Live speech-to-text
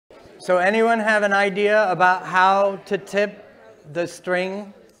So anyone have an idea about how to tip the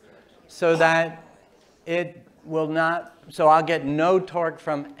string so that it will not, so I'll get no torque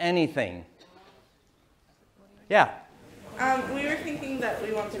from anything? Yeah? We were thinking that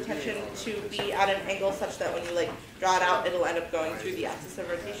we want the tension to be at an angle such that when you like draw it out, it'll end up going through the axis of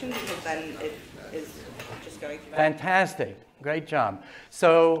rotation, because then it is just going through that. Fantastic. Great job.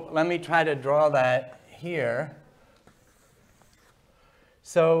 So let me try to draw that here.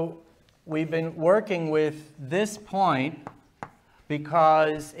 So we've been working with this point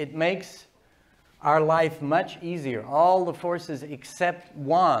because it makes our life much easier. All the forces except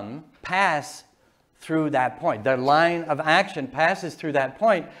one pass through that point. The line of action passes through that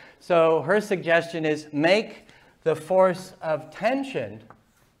point. So her suggestion is make the force of tension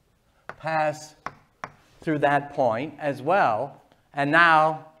pass through that point as well. And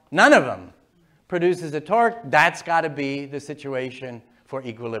now none of them produces a torque. That's got to be the situation for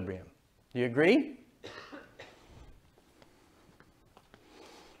equilibrium. Do you agree?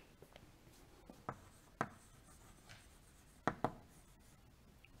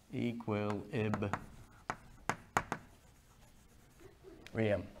 Equilibrium.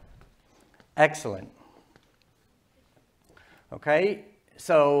 Excellent. Okay,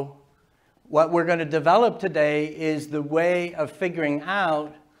 so what we're going to develop today is the way of figuring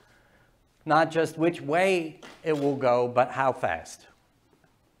out not just which way it will go, but how fast.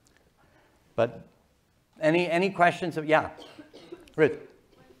 But any questions? Yeah, Ruth.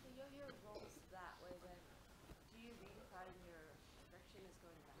 When the yo-yo rolls that way, then do you read that in your friction is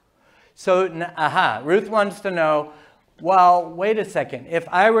going back? So, Ruth wants to know, well, wait a second. If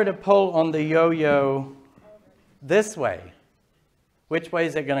I were to pull on the yo-yo this way, which way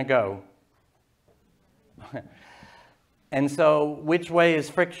is it going to go? And so, which way is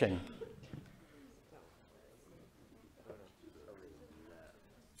friction?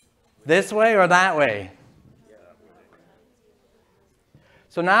 This way or that way?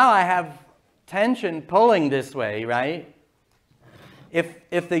 So now I have tension pulling this way, right?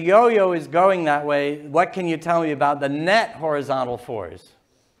 If the yo-yo is going that way, what can you tell me about the net horizontal force?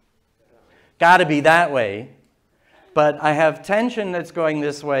 Got to be that way. But I have tension that's going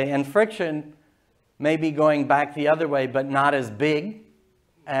this way, and friction may be going back the other way, but not as big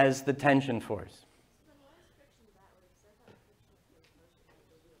as the tension force.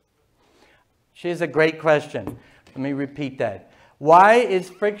 She has a great question. Let me repeat that. Why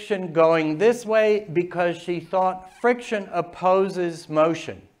is friction going this way? Because she thought friction opposes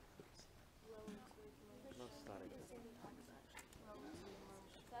motion.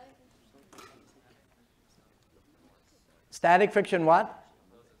 Static friction what?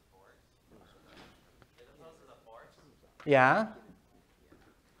 Yeah?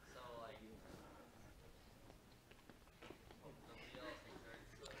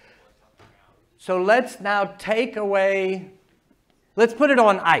 So let's now take away, let's put it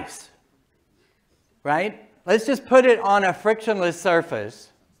on ice, right? Let's just put it on a frictionless surface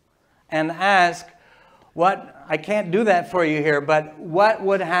and ask what, I can't do that for you here, but what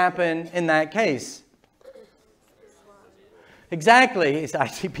would happen in that case? Exactly. I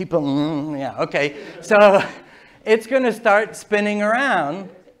see people, yeah, okay. So it's going to start spinning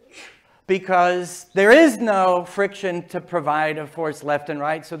around because there is no friction to provide a force left and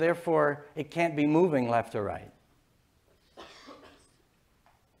right, so therefore it can't be moving left or right.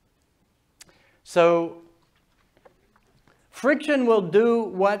 So friction will do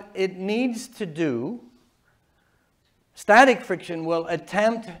what it needs to do. Static friction will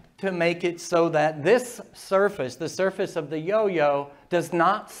attempt to make it so that this surface, the surface of the yo-yo, does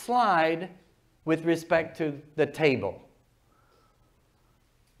not slide with respect to the table.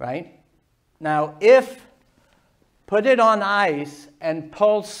 Right? Now, if put it on ice and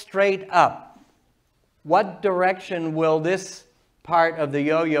pull straight up, what direction will this part of the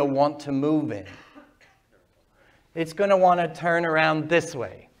yo-yo want to move in? It's going to want to turn around this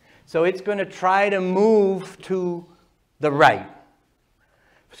way. So it's going to try to move to the right.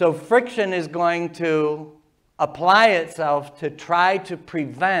 So friction is going to apply itself to try to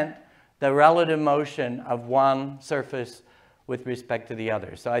prevent the relative motion of one surface with respect to the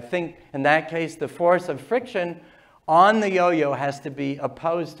other. So I think in that case, the force of friction on the yo-yo has to be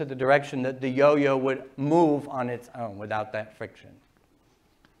opposed to the direction that the yo-yo would move on its own without that friction.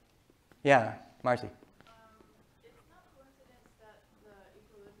 Yeah, Marcy. It's not coincidence that the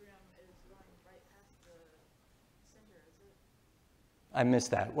equilibrium is going right past the center, is it? I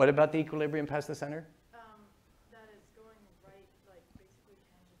missed that. What about the equilibrium past the center? That is going right, like basically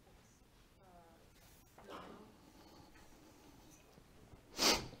tangent to this.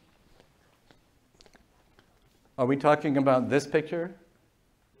 Are we talking about this picture?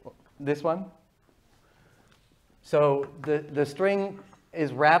 this one. So the string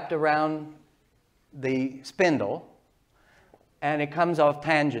is wrapped around the spindle, and it comes off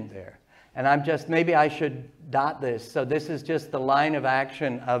tangent there. And I'm just, maybe I should dot this. So this is just the line of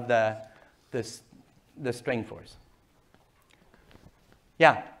action of the string force.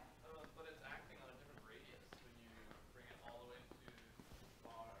 Yeah? But it's acting on a different radius when you bring it all the way to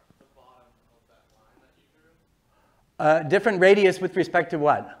the bottom of that line that you drew. Different radius with respect to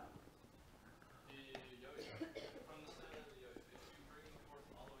what? The yo-yo. From the center of the yo-yo. If you bring the force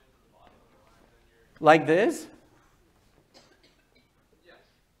all the way to the bottom of the line, then you're... Like this? Yes.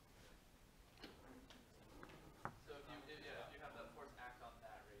 So if you have that force act on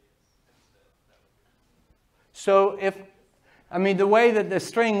that radius instead, that would be... So I mean, the way that the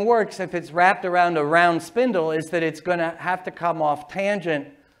string works, if it's wrapped around a round spindle, is that it's going to have to come off tangent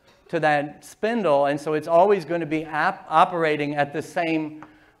to that spindle, and so it's always going to be operating at the same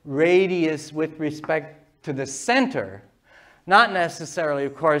radius with respect to the center, not necessarily,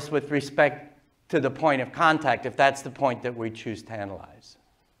 of course, with respect to the point of contact, if that's the point that we choose to analyze.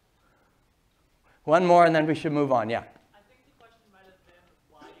 One more, and then we should move on. Yeah? I think the question might have been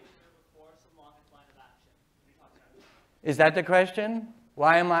why you move a force along its line of action. Can you talk about that? Is that the question?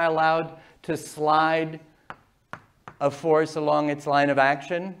 Why am I allowed to slide a force along its line of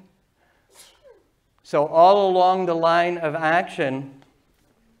action? So all along the line of action,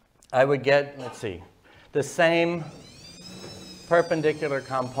 I would get, let's see, the same perpendicular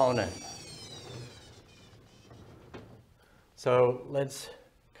component. So let's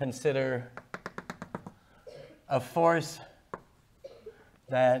consider a force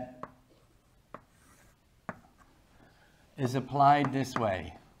that is applied this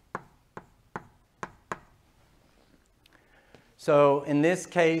way. So in this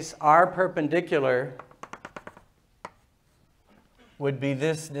case, our perpendicular would be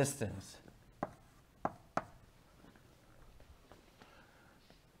this distance.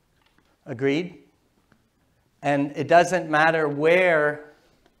 Agreed? And it doesn't matter where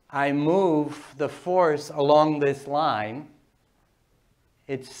I move the force along this line,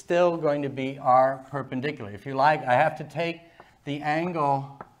 it's still going to be our perpendicular. If you like, I have to take the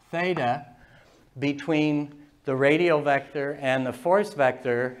angle theta between the radial vector and the force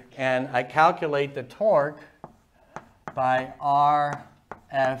vector, and I calculate the torque by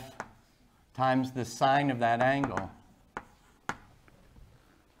RF times the sine of that angle.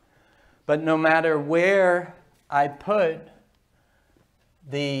 But no matter where I put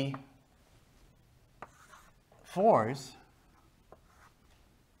the force,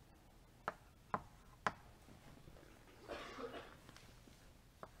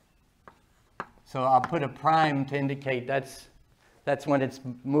 so I'll put a prime to indicate that's when it's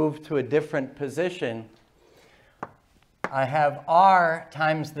moved to a different position. I have r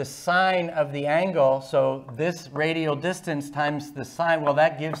times the sine of the angle, so this radial distance times the sine, well,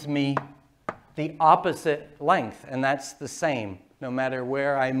 that gives me the opposite length, and that's the same no matter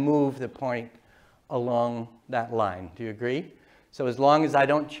where I move the point along that line. Do you agree? So as long as I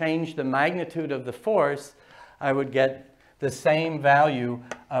don't change the magnitude of the force, I would get the same value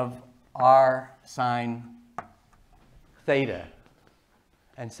of r sine theta.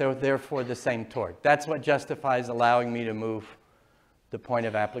 And so therefore the same torque. That's what justifies allowing me to move the point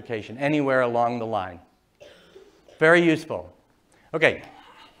of application anywhere along the line. Very useful. Okay.